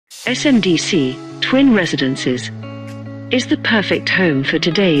SMDC, Twin Residences, is the perfect home for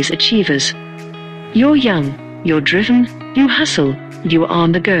today's achievers. You're young, you're driven, you hustle, you're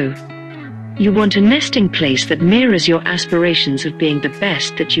on the go. You want a nesting place that mirrors your aspirations of being the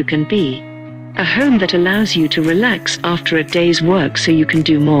best that you can be. A home that allows you to relax after a day's work so you can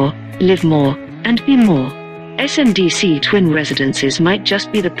do more, live more, and be more. SMDC Twin Residences might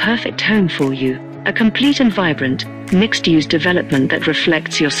just be the perfect home for you. A complete and vibrant, mixed-use development that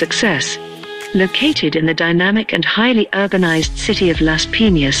reflects your success. Located in the dynamic and highly urbanized city of Las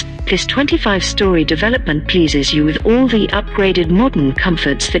Piñas, this 25-story development pleases you with all the upgraded modern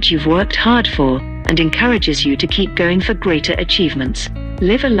comforts that you've worked hard for, and encourages you to keep going for greater achievements.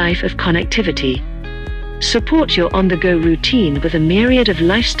 Live a life of connectivity. Support your on-the-go routine with a myriad of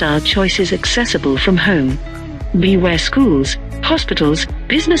lifestyle choices accessible from home. Be where schools, hospitals,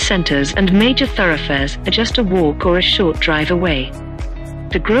 business centers and major thoroughfares are just a walk or a short drive away.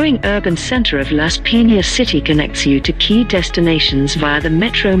 The growing urban center of Las Piñas City connects you to key destinations via the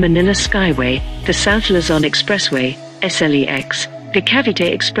Metro Manila Skyway, the South Luzon Expressway, SLEX, the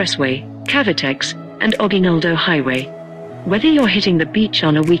Cavite Expressway, Cavitex, and Aguinaldo Highway. Whether you're hitting the beach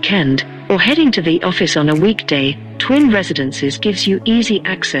on a weekend, or heading to the office on a weekday, Twin Residences gives you easy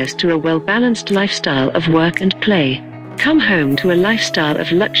access to a well-balanced lifestyle of work and play. Come home to a lifestyle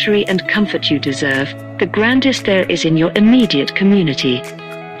of luxury and comfort you deserve, the grandest there is in your immediate community.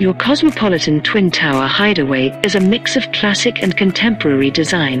 Your cosmopolitan Twin Tower Hideaway is a mix of classic and contemporary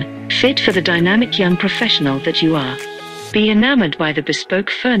design, fit for the dynamic young professional that you are. Be enamored by the bespoke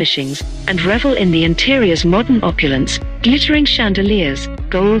furnishings, and revel in the interior's modern opulence, glittering chandeliers,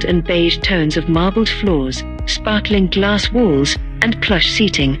 gold and beige tones of marbled floors, sparkling glass walls, and plush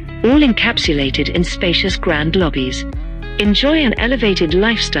seating, all encapsulated in spacious grand lobbies. Enjoy an elevated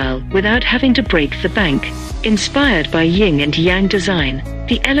lifestyle without having to break the bank. Inspired by yin and yang design,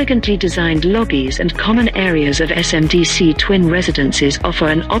 the elegantly designed lobbies and common areas of SMDC Twin Residences offer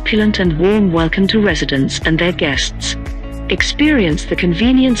an opulent and warm welcome to residents and their guests. Experience the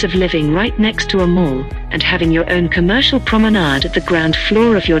convenience of living right next to a mall, and having your own commercial promenade at the ground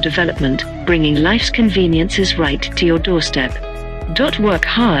floor of your development, bringing life's conveniences right to your doorstep. Work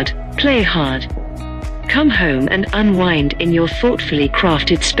hard, play hard. Come home and unwind in your thoughtfully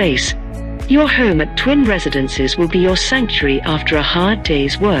crafted space. Your home at Twin Residences will be your sanctuary after a hard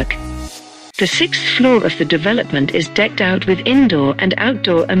day's work. The 6th floor of the development is decked out with indoor and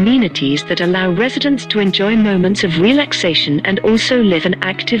outdoor amenities that allow residents to enjoy moments of relaxation and also live an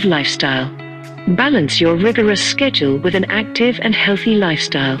active lifestyle. Balance your rigorous schedule with an active and healthy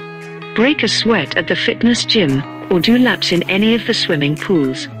lifestyle. Break a sweat at the fitness gym, or do laps in any of the swimming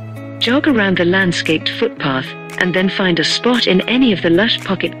pools. Jog around the landscaped footpath, and then find a spot in any of the lush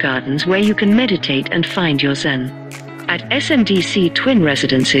pocket gardens where you can meditate and find your zen. At SMDC Twin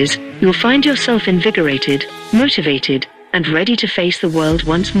Residences, you'll find yourself invigorated, motivated, and ready to face the world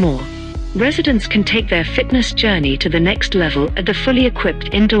once more. Residents can take their fitness journey to the next level at the fully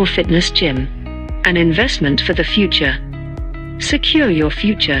equipped indoor fitness gym. An investment for the future. Secure your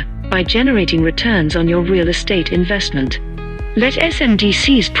future by generating returns on your real estate investment. Let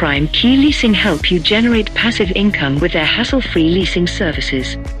SMDC's Prime Key Leasing help you generate passive income with their hassle-free leasing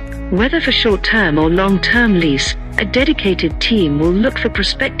services. Whether for short-term or long-term lease, a dedicated team will look for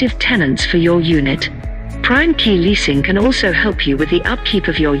prospective tenants for your unit. Prime Key Leasing can also help you with the upkeep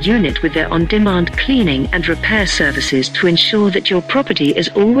of your unit with their on-demand cleaning and repair services to ensure that your property is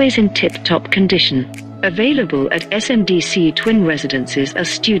always in tip-top condition. Available at SMDC Twin Residences are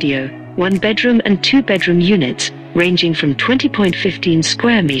studio, 1-bedroom and 2-bedroom units, ranging from 20.15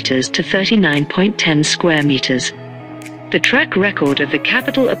 square meters to 39.10 square meters. The track record of the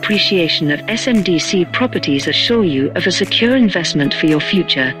capital appreciation of SMDC properties assure you of a secure investment for your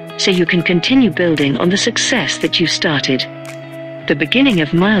future, so you can continue building on the success that you started. The beginning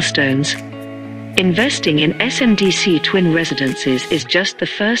of milestones. Investing in SMDC Twin Residences is just the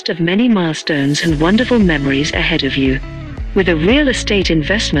first of many milestones and wonderful memories ahead of you. With a real estate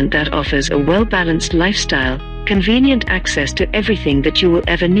investment that offers a well-balanced lifestyle, convenient access to everything that you will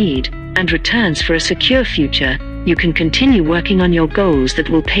ever need, and returns for a secure future, you can continue working on your goals that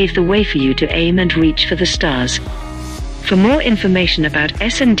will pave the way for you to aim and reach for the stars. For more information about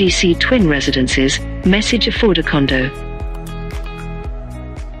SMDC Twin Residences, message Affordacondo.